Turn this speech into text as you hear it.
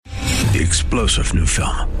The explosive new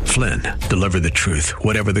film, Flynn, deliver the truth,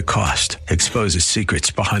 whatever the cost. Exposes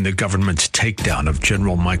secrets behind the government's takedown of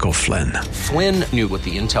General Michael Flynn. Flynn knew what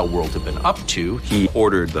the intel world had been up to. He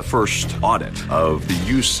ordered the first audit of the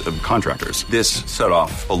use of contractors. This set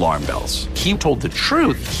off alarm bells. He told the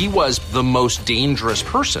truth. He was the most dangerous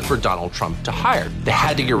person for Donald Trump to hire. They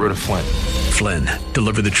had to get rid of Flynn. Flynn,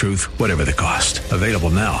 deliver the truth, whatever the cost. Available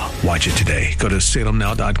now. Watch it today. Go to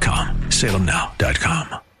salemnow.com.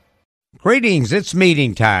 salemnow.com. Greetings, it's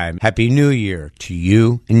meeting time. Happy New Year to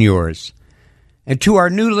you and yours. And to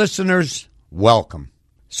our new listeners, welcome.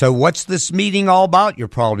 So what's this meeting all about, you're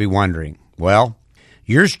probably wondering. Well,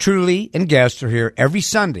 yours truly and guests are here every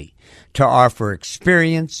Sunday to offer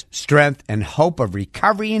experience, strength, and hope of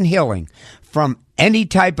recovery and healing from any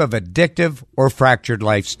type of addictive or fractured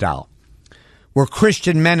lifestyle. We're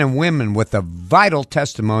Christian men and women with a vital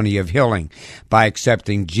testimony of healing by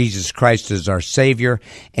accepting Jesus Christ as our Savior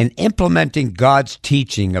and implementing God's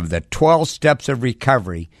teaching of the 12 steps of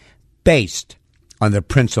recovery based on the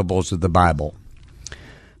principles of the Bible.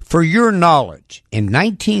 For your knowledge, in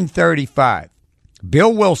 1935,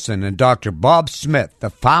 Bill Wilson and Dr. Bob Smith, the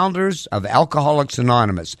founders of Alcoholics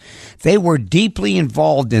Anonymous, they were deeply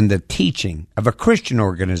involved in the teaching of a Christian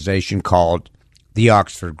organization called the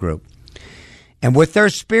Oxford Group. And with their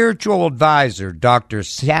spiritual advisor, Dr.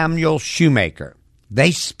 Samuel Shoemaker, they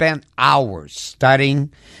spent hours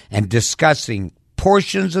studying and discussing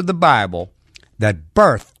portions of the Bible that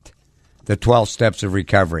birthed the 12 steps of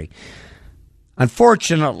recovery.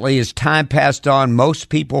 Unfortunately, as time passed on, most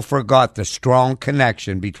people forgot the strong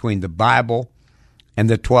connection between the Bible and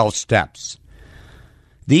the 12 steps.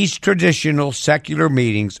 These traditional secular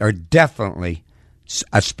meetings are definitely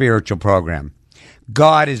a spiritual program.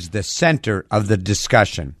 God is the center of the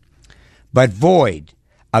discussion, but void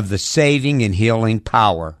of the saving and healing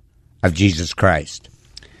power of Jesus Christ.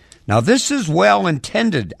 Now, this is well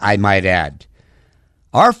intended, I might add.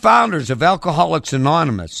 Our founders of Alcoholics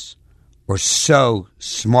Anonymous were so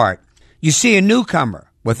smart. You see, a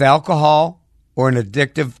newcomer with alcohol or an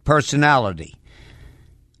addictive personality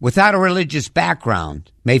without a religious background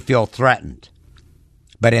may feel threatened,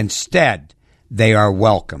 but instead, they are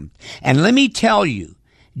welcomed. And let me tell you,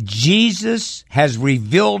 Jesus has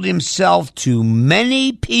revealed himself to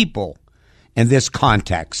many people in this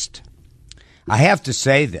context. I have to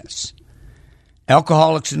say this.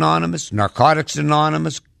 Alcoholics Anonymous, Narcotics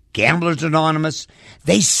Anonymous, Gamblers Anonymous,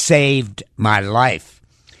 they saved my life.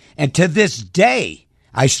 And to this day,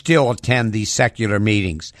 I still attend these secular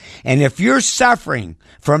meetings. And if you're suffering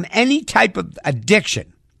from any type of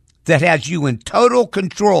addiction that has you in total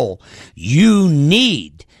control, you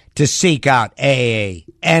need to seek out AA,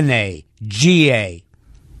 NA, GA.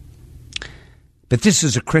 But this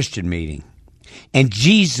is a Christian meeting, and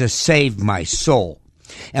Jesus saved my soul.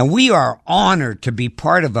 And we are honored to be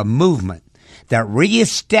part of a movement that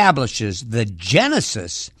reestablishes the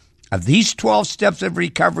genesis of these 12 steps of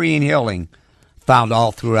recovery and healing found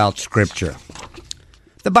all throughout Scripture.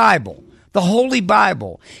 The Bible. The Holy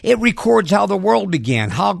Bible, it records how the world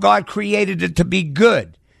began, how God created it to be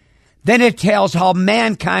good. Then it tells how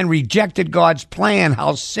mankind rejected God's plan,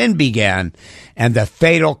 how sin began, and the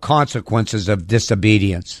fatal consequences of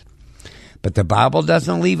disobedience. But the Bible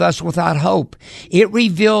doesn't leave us without hope. It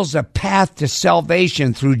reveals a path to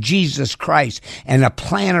salvation through Jesus Christ and a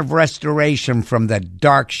plan of restoration from the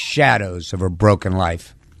dark shadows of a broken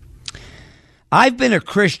life. I've been a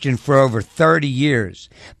Christian for over 30 years,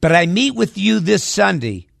 but I meet with you this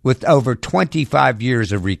Sunday with over 25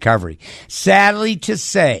 years of recovery. Sadly to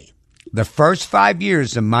say, the first 5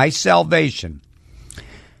 years of my salvation,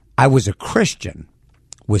 I was a Christian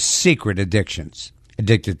with secret addictions,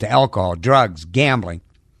 addicted to alcohol, drugs, gambling.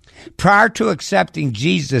 Prior to accepting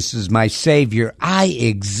Jesus as my Savior, I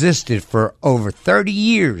existed for over 30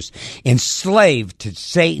 years enslaved to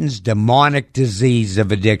Satan's demonic disease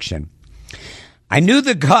of addiction. I knew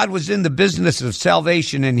that God was in the business of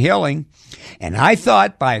salvation and healing, and I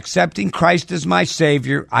thought by accepting Christ as my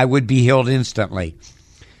Savior, I would be healed instantly.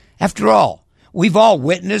 After all, we've all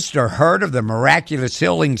witnessed or heard of the miraculous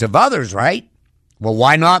healings of others, right? Well,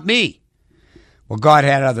 why not me? Well, God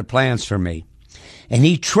had other plans for me, and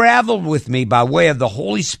He traveled with me by way of the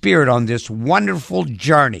Holy Spirit on this wonderful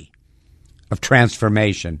journey of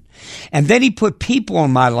transformation. And then He put people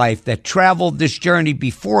in my life that traveled this journey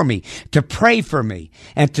before me to pray for me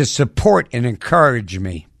and to support and encourage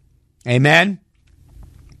me. Amen?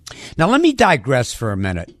 Now let me digress for a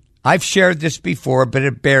minute. I've shared this before, but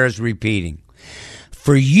it bears repeating.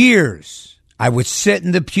 For years, I would sit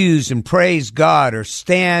in the pews and praise God or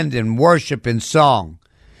stand and worship in song.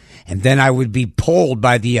 And then I would be pulled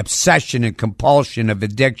by the obsession and compulsion of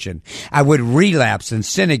addiction. I would relapse and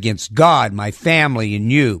sin against God, my family, and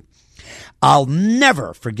you. I'll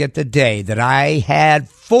never forget the day that I had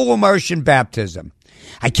full immersion baptism.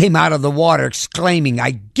 I came out of the water exclaiming,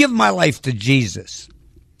 I give my life to Jesus.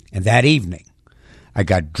 And that evening, I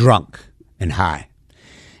got drunk and high.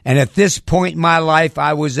 And at this point in my life,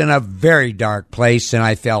 I was in a very dark place, and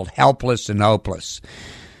I felt helpless and hopeless.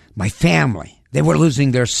 My family, they were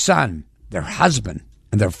losing their son, their husband,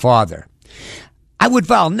 and their father. I would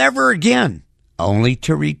vow never again, only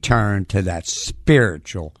to return to that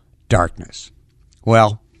spiritual darkness.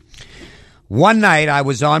 Well, one night I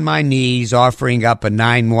was on my knees offering up a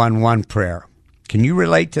 911 prayer. Can you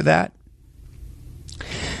relate to that?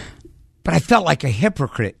 But I felt like a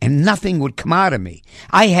hypocrite, and nothing would come out of me.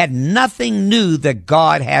 I had nothing new that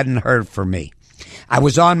God hadn't heard from me. I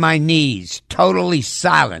was on my knees, totally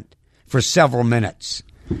silent, for several minutes.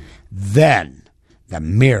 Then the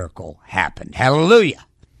miracle happened. Hallelujah.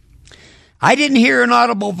 I didn't hear an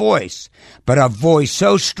audible voice, but a voice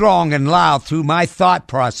so strong and loud through my thought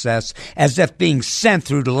process as if being sent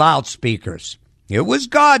through the loudspeakers. It was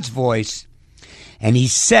God's voice, and he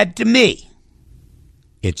said to me,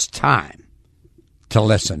 it's time to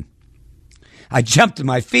listen. I jumped to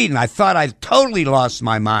my feet, and I thought I'd totally lost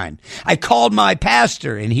my mind. I called my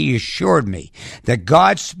pastor, and he assured me that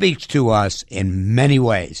God speaks to us in many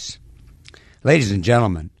ways. Ladies and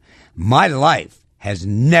gentlemen, my life has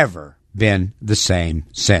never been the same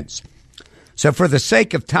since. So for the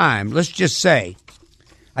sake of time, let's just say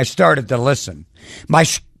I started to listen.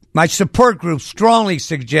 My support group strongly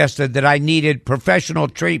suggested that I needed professional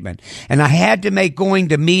treatment, and I had to make going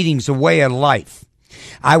to meetings a way of life.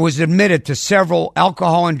 I was admitted to several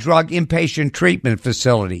alcohol and drug inpatient treatment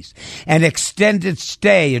facilities and extended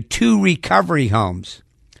stay at 2 recovery homes.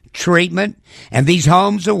 Treatment and these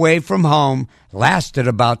homes away from home lasted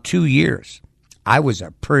about 2 years. I was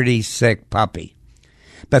a pretty sick puppy.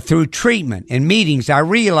 But through treatment and meetings, I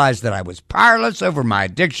realized that I was powerless over my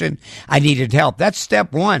addiction. I needed help. That's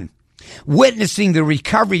step 1. Witnessing the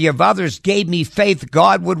recovery of others gave me faith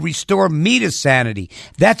God would restore me to sanity.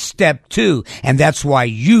 That's step 2. And that's why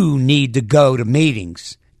you need to go to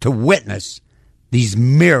meetings to witness these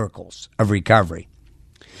miracles of recovery.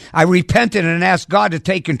 I repented and asked God to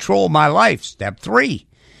take control of my life. Step 3.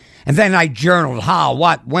 And then I journaled how,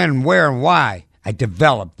 what, when, where, and why I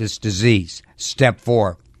developed this disease. Step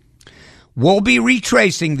 4. We'll be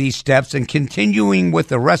retracing these steps and continuing with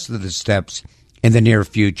the rest of the steps in the near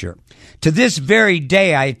future. To this very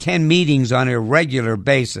day, I attend meetings on a regular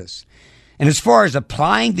basis. And as far as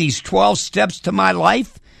applying these 12 steps to my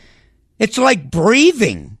life, it's like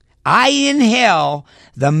breathing. I inhale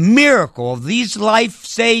the miracle of these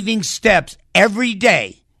life-saving steps every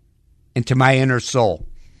day into my inner soul.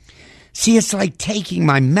 See, it's like taking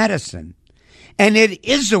my medicine. And it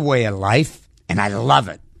is a way of life, and I love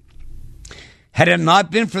it. Had it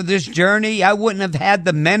not been for this journey, I wouldn't have had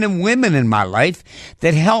the men and women in my life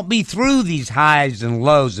that helped me through these highs and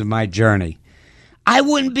lows of my journey. I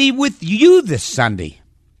wouldn't be with you this Sunday.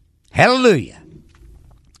 Hallelujah.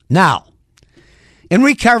 Now, in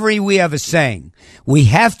recovery, we have a saying. We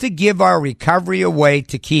have to give our recovery away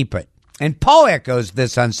to keep it. And Paul echoes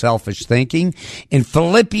this unselfish thinking in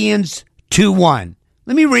Philippians 2:1.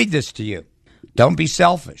 Let me read this to you. Don't be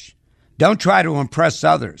selfish. Don't try to impress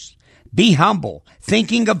others. Be humble,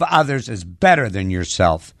 thinking of others as better than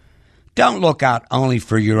yourself. Don't look out only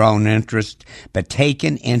for your own interest, but take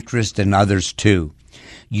an interest in others too.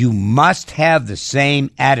 You must have the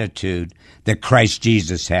same attitude that Christ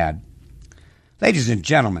Jesus had. Ladies and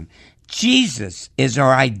gentlemen, Jesus is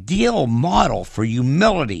our ideal model for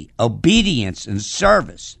humility, obedience, and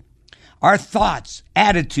service. Our thoughts,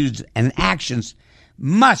 attitudes, and actions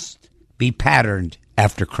must be patterned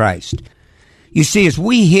after Christ. You see, as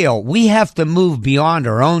we heal, we have to move beyond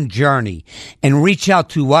our own journey and reach out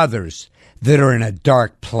to others that are in a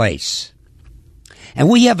dark place. And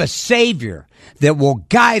we have a Savior that will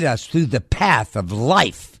guide us through the path of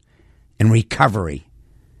life and recovery.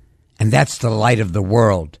 And that's the light of the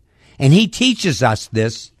world. And he teaches us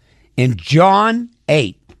this in John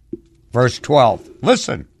 8, verse 12.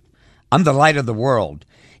 Listen, I'm the light of the world.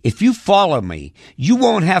 If you follow me, you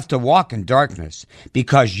won't have to walk in darkness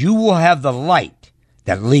because you will have the light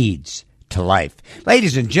that leads to life.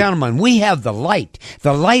 Ladies and gentlemen, we have the light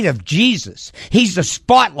of Jesus. He's the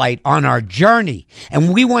spotlight on our journey,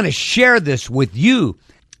 and we want to share this with you.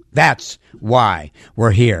 That's why we're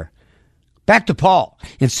here. Back to Paul.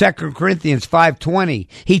 In 2 Corinthians 5:20,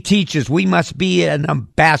 he teaches we must be an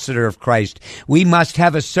ambassador of Christ. We must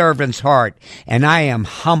have a servant's heart. And I am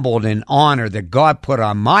humbled and honored that God put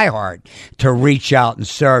on my heart to reach out and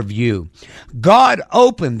serve you. God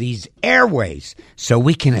opened these airways so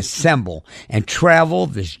we can assemble and travel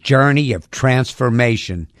this journey of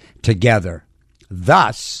transformation together.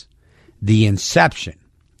 Thus, the inception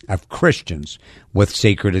of Christians with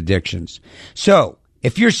secret addictions. So,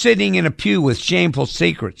 if you're sitting in a pew with shameful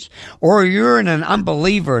secrets, or you're an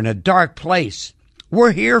unbeliever in a dark place,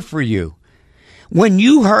 we're here for you. When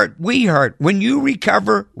you hurt, we hurt. When you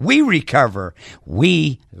recover, we recover.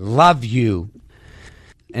 We love you.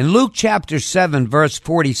 In Luke chapter 7, verse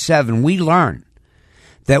 47, we learn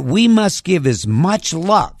that we must give as much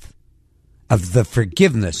love of the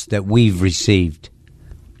forgiveness that we've received.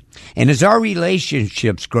 And as our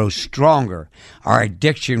relationships grow stronger, our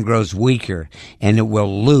addiction grows weaker, and it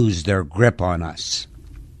will lose their grip on us.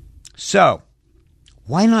 So,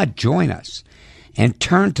 why not join us and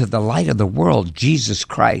turn to the light of the world, Jesus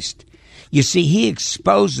Christ? You see, he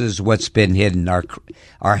exposes what's been hidden,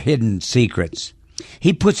 our hidden secrets.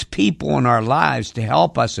 He puts people in our lives to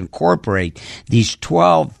help us incorporate these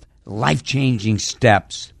 12 life-changing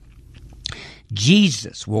steps.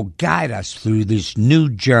 Jesus will guide us through this new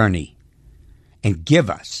journey and give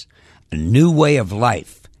us a new way of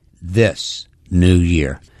life this new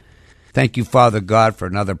year. Thank you, Father God, for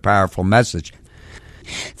another powerful message.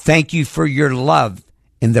 Thank you for your love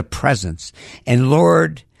in the presence. And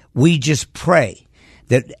Lord, we just pray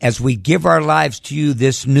that as we give our lives to you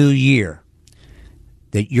this new year,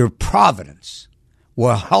 that your providence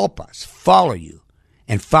will help us follow you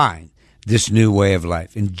and find this new way of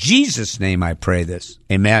life. In Jesus' name I pray this.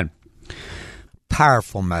 Amen.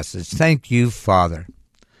 Powerful message. Thank you, Father.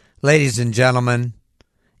 Ladies and gentlemen,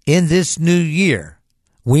 in this new year,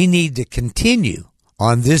 we need to continue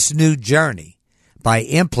on this new journey by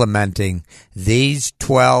implementing these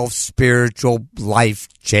 12 spiritual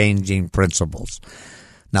life-changing principles.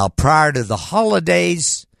 Now, prior to the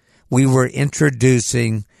holidays, we were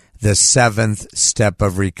introducing the 7th step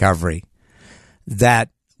of recovery, that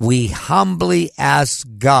we humbly ask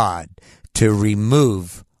God to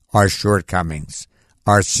remove our shortcomings,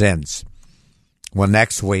 our sins. Well,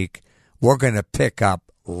 next week, we're going to pick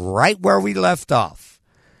up right where we left off.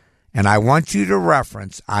 And I want you to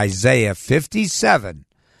reference Isaiah 57,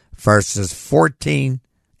 verses 14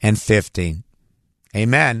 and 15.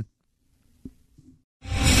 Amen.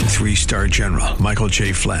 3-star General Michael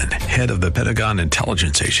J. Flynn, head of the Pentagon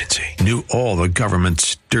Intelligence Agency, knew all the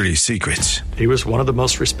government's dirty secrets. He was one of the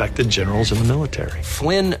most respected generals in the military.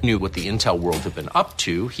 Flynn knew what the intel world had been up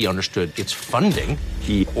to. He understood its funding.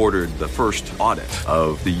 He ordered the first audit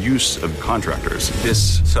of the use of contractors.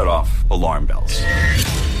 This set off alarm bells.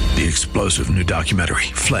 The explosive new documentary,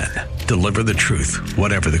 Flynn, Deliver the Truth,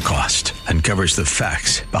 Whatever the Cost, uncovers the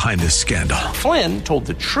facts behind this scandal. Flynn told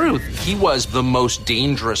the truth. He was the most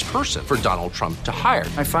dangerous person for Donald Trump to hire.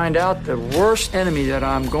 I find out the worst enemy that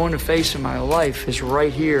I'm going to face in my life is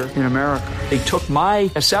right here in America. They took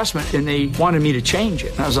my assessment and they wanted me to change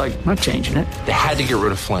it. And I was like, I'm not changing it. They had to get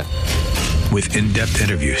rid of Flynn. With in-depth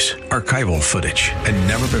interviews, archival footage, and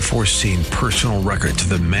never-before-seen personal records of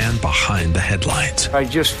the man behind the headlines. I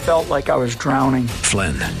just felt like I was drowning.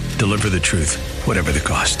 Flynn, Deliver the Truth, Whatever the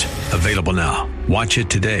Cost. Available now. Watch it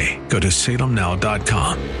today. Go to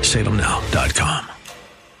salemnow.com. salemnow.com.